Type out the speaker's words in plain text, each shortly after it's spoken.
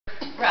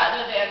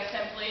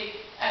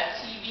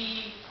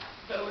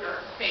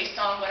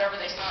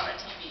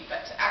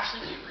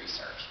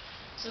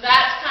So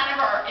that's kind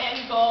of our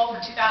end goal for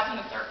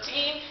 2013.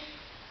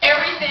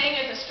 Everything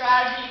is a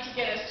strategy to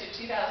get us to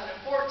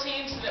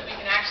 2014 so that we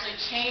can actually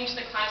change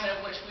the climate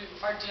of which we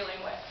are dealing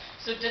with.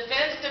 So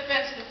defense,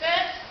 defense,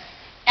 defense,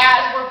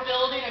 as we're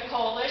building a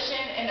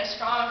coalition and a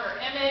stronger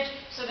image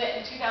so that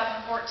in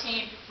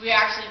 2014 we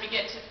actually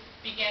begin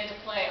to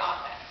play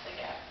offense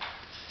again.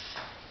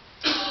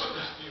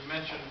 You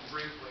mentioned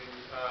briefly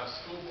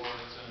school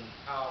boards and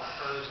how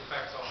PERS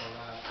affects all of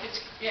that.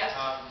 Yes.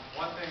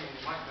 One thing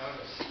you might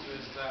notice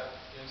is that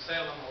in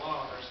Salem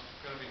alone, there's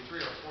going to be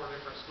 3 or 4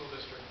 different school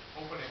district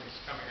openings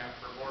coming up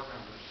for board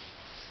members.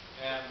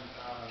 And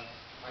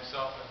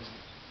myself and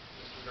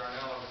Mr.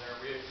 Darnell over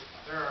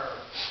there are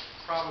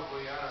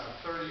probably, I don't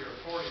know, 30 or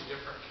 40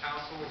 different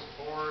councils,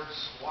 boards,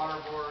 water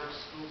boards,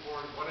 school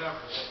boards, whatever.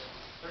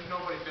 There's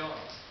nobody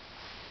filling.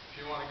 If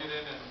you want to get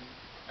in and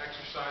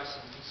exercise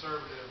some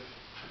conservative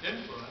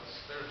influence,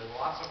 there's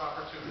lots of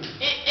opportunity.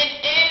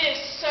 It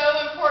is so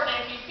important.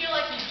 If you feel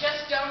like you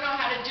just don't know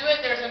how to do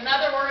it, there's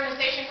another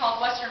organization called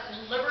Western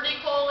Liberty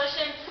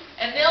Coalition,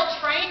 and they'll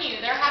train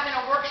you. They're having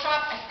a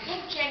workshop, I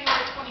think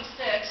January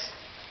 26th,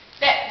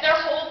 that their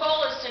whole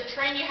goal is to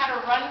train you how to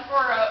run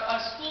for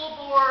a school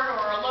board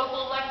or a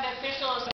local elected official.